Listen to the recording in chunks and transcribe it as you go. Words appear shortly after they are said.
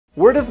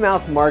Word of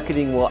mouth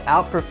marketing will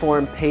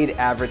outperform paid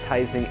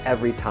advertising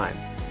every time.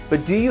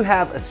 But do you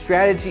have a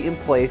strategy in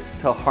place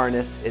to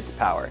harness its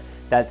power?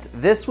 That's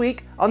this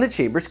week on the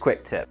Chambers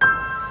Quick Tip.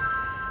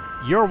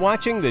 You're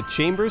watching the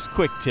Chambers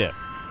Quick Tip.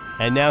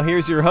 And now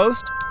here's your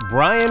host,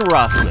 Brian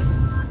Rossman.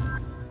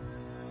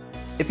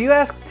 If you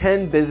ask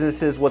 10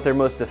 businesses what their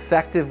most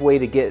effective way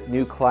to get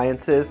new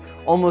clients is,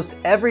 almost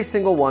every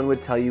single one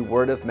would tell you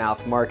word of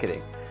mouth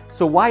marketing.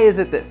 So why is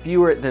it that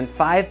fewer than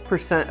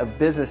 5% of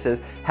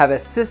businesses have a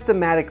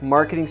systematic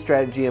marketing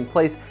strategy in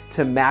place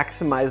to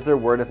maximize their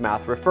word of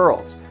mouth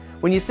referrals?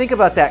 When you think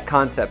about that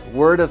concept,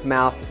 word of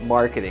mouth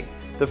marketing,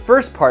 the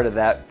first part of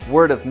that,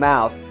 word of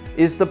mouth,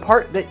 is the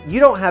part that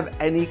you don't have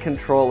any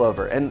control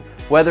over. And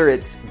whether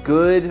it's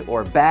good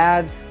or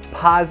bad,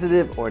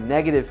 positive or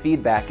negative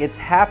feedback, it's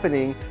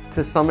happening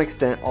to some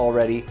extent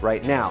already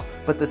right now.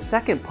 But the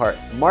second part,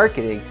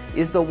 marketing,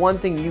 is the one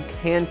thing you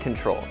can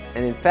control.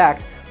 And in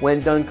fact, when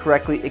done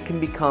correctly, it can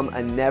become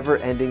a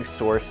never-ending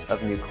source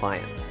of new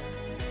clients.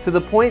 To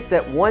the point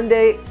that one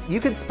day you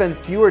could spend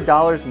fewer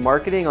dollars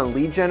marketing on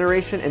lead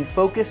generation and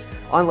focus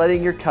on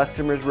letting your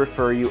customers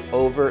refer you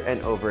over and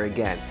over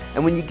again.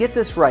 And when you get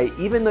this right,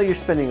 even though you're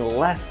spending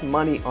less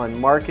money on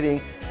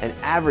marketing and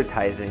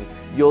advertising,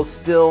 you'll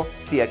still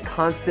see a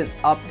constant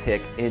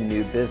uptick in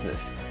new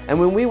business. And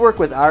when we work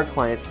with our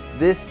clients,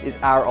 this is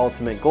our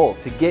ultimate goal,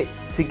 to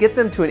get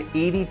them to an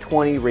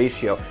 80-20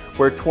 ratio,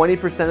 where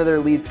 20% of their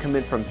leads come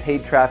in from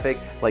paid traffic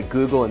like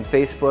Google and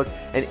Facebook,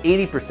 and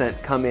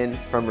 80% come in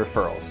from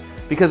referrals.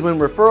 Because when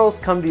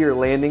referrals come to your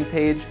landing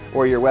page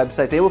or your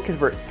website, they will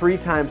convert 3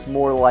 times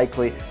more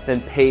likely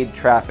than paid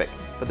traffic.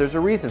 But there's a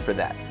reason for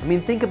that. I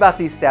mean, think about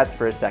these stats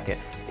for a second.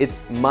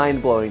 It's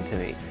mind-blowing to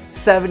me.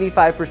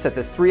 75%,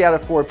 that's 3 out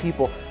of 4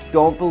 people,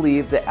 don't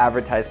believe that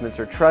advertisements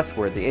are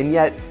trustworthy. And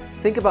yet,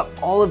 think about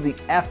all of the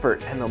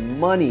effort and the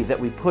money that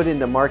we put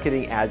into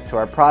marketing ads to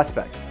our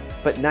prospects.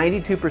 But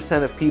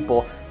 92% of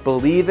people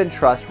believe and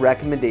trust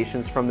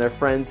recommendations from their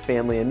friends,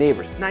 family, and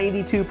neighbors.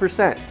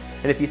 92%.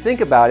 And if you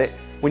think about it,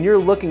 when you're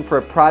looking for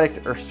a product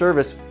or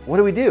service, what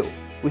do?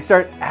 We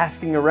start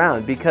asking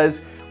around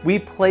because we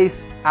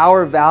place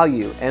our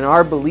value and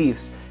our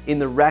beliefs in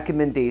the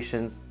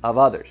recommendations of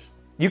others.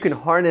 You can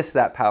harness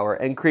that power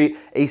and create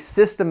a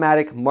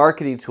systematic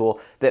marketing tool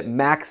that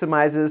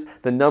maximizes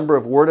the number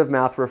of word of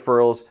mouth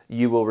referrals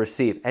you will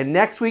receive. And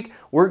next week,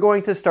 we're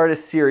going to start a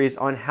series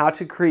on how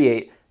to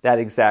create that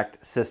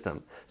exact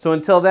system. So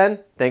until then,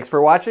 thanks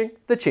for watching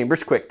the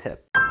Chambers Quick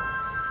Tip.